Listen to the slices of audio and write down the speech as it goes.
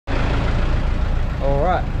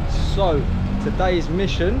Alright, so today's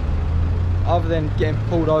mission, other than getting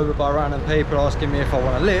pulled over by random people asking me if I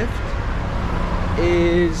want to lift,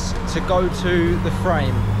 is to go to the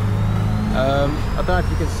frame. I don't know if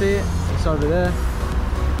you can see it, it's over there.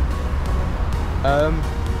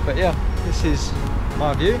 But yeah, this is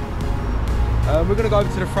my view. We're going to go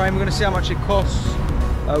over to the frame, we're going to see how much it costs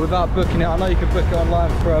without booking it. I know you can book it online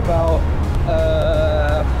for about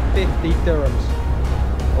 50 dirhams.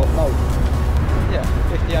 Or no, yeah,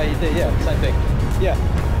 50 AED, yeah, same thing. Yeah,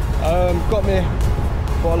 got me a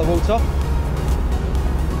bottle of water.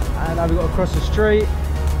 And now we've got to cross the street.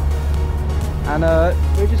 And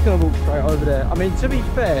we're just going to walk straight over there. I mean, to be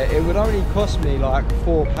fair, it would only cost me like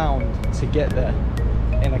 £4 to get there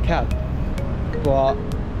in a cab. But I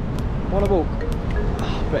want to walk.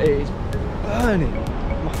 But it is burning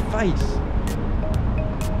my face.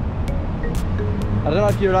 I don't know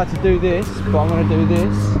if you're allowed to do this, but I'm going to do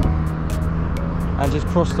this and just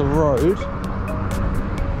cross the road.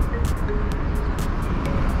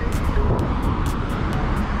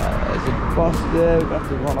 There's a bus there, we're going to have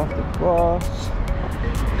to run off the bus.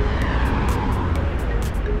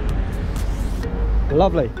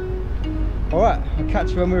 Lovely. Alright, I'll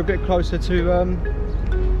catch you when we're a bit closer to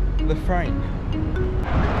the frame.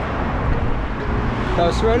 So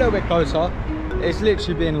we're a little bit closer. It's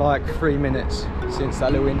literally been like 3 minutes since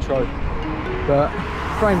that little intro, but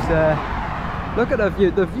frame's there. Look at the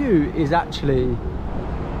view. The view is actually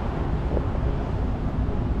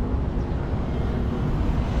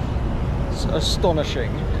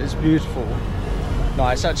astonishing. It's beautiful. No,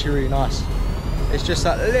 it's actually really nice. It's just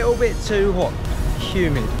that little bit too hot,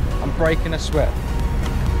 humid. I'm breaking a sweat.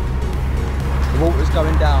 The water's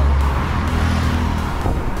going down.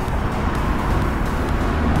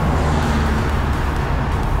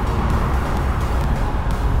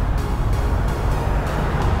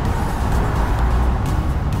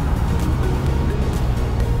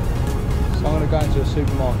 Go into a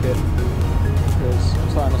supermarket because I'm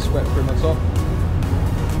starting to sweat through my top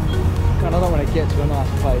and I don't want to get to a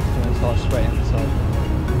nice place and then start sweating, so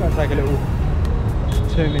I'm going to take a little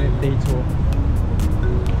 2-minute detour.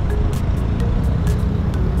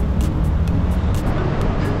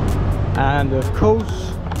 And of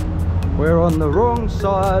course we're on the wrong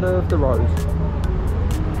side of the road.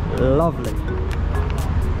 Lovely.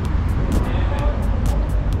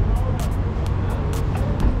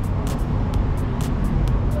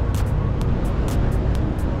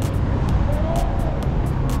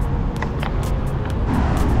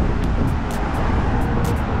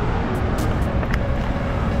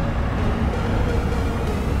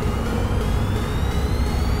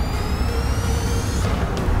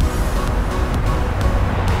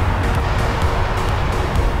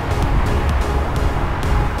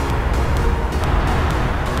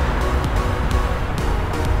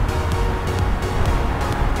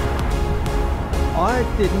 I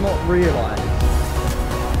did not realise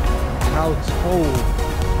how tall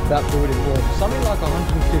that building was. Something like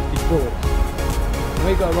 150 floors. And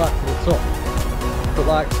we go right to the top. But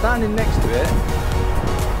like standing next to it,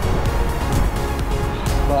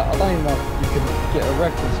 like I don't even know if you can get a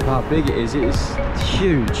reference of how big it is. It is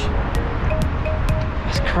huge.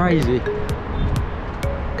 That's crazy.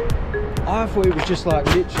 I thought it was just like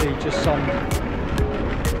literally just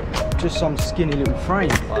some skinny little frame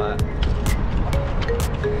like that.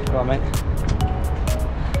 Right, mate.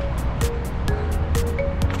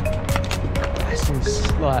 This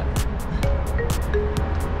is like,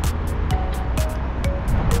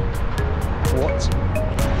 what?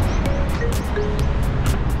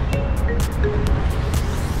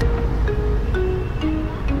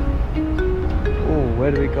 Oh,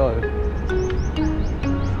 where do we go?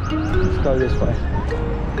 Let's go this way.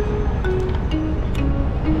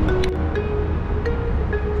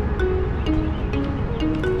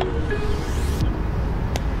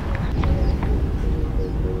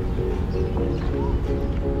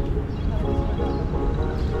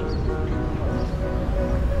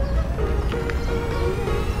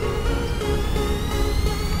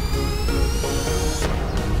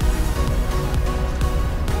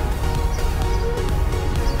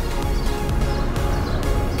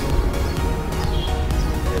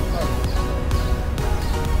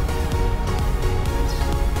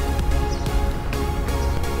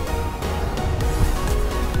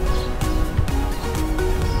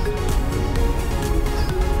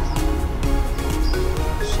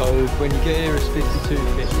 So when you get here it's 52.50.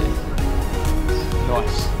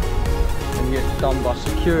 Nice. And you get done by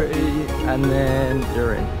security and then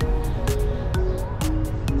you're in.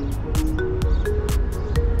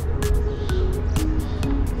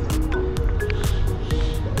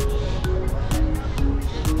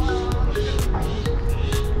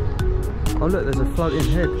 Oh look, there's a floating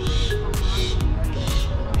head.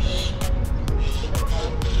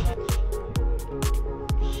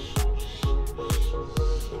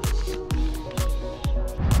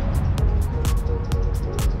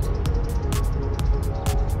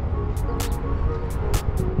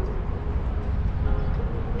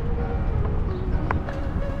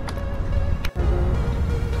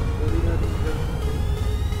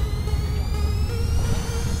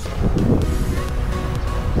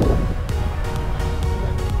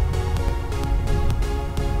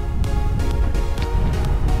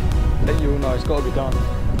 You all know it's got to be done.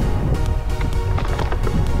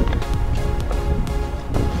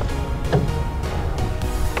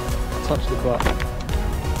 Touch the butt.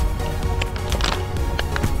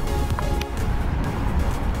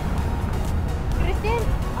 Christine,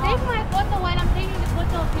 take my photo while I'm taking the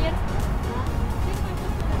photo of here.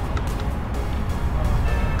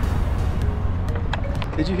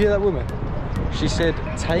 Did you hear that woman? She said,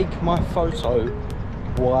 take my photo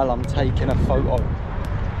while I'm taking a photo.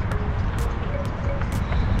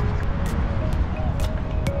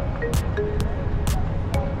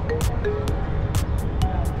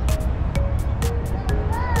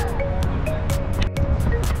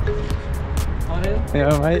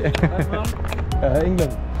 Yeah, mate.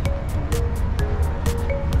 England.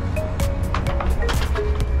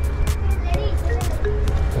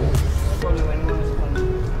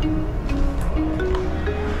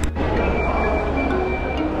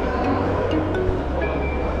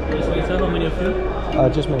 How many of you?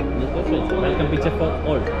 Just me. Welcome picture for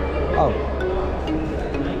all. Oh.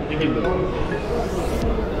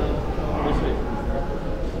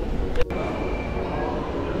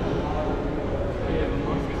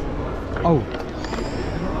 Oh.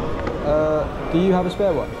 Do you have a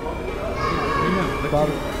spare one?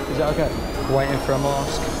 Is that okay? Waiting for a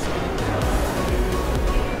mask.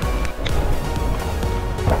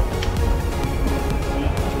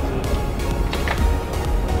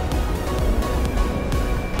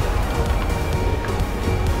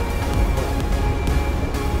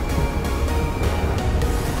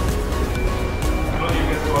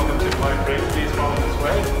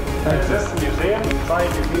 This museum,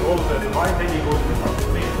 inside you see all the divine thing goes to the front.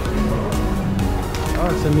 Oh,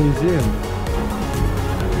 it's a museum.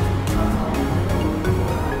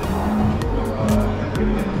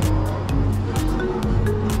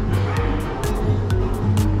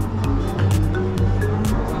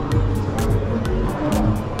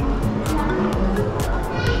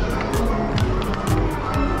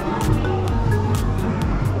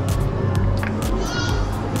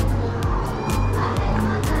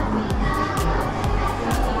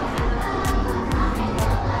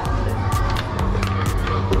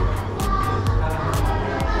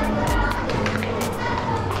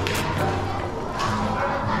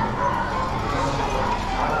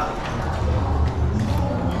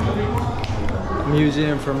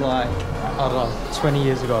 Museum from like, I don't know, 20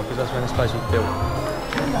 years ago, because that's when this place was built.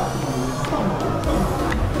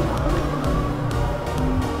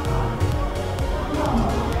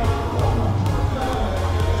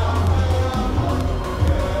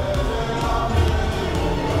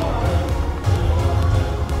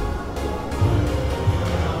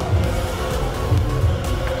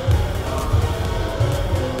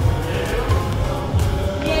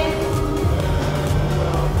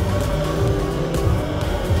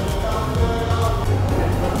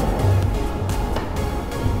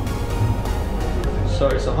 So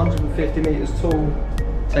it's 150 meters tall,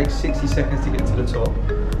 takes 60 seconds to get to the top.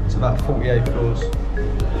 It's about 48 floors.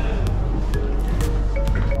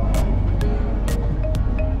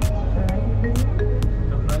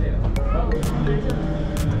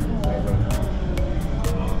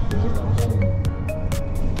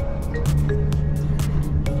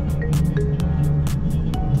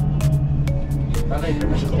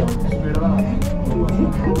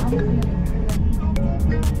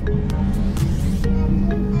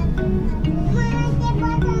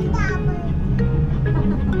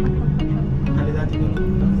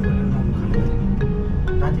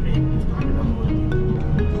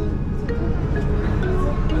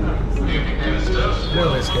 A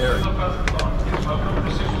little bit scary.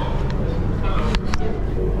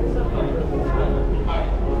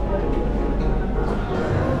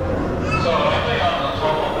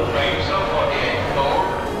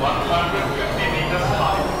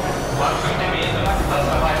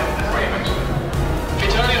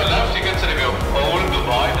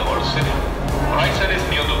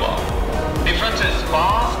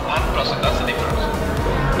 That's the difference.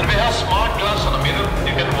 And we have smart glass on the middle,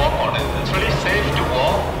 you can walk on it. It's really safe to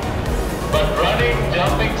walk, but running,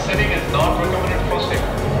 jumping, sitting is not recommended for safety.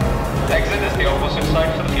 Exit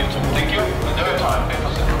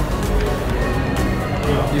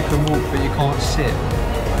You can walk, but you can't sit.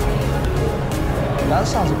 That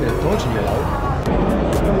sounds a bit dodgy, you know.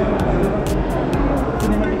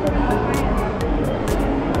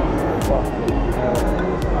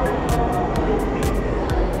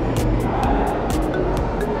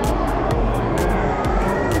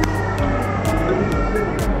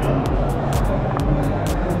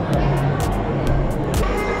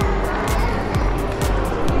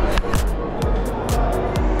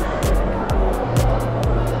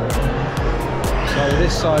 So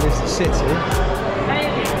this side is the city.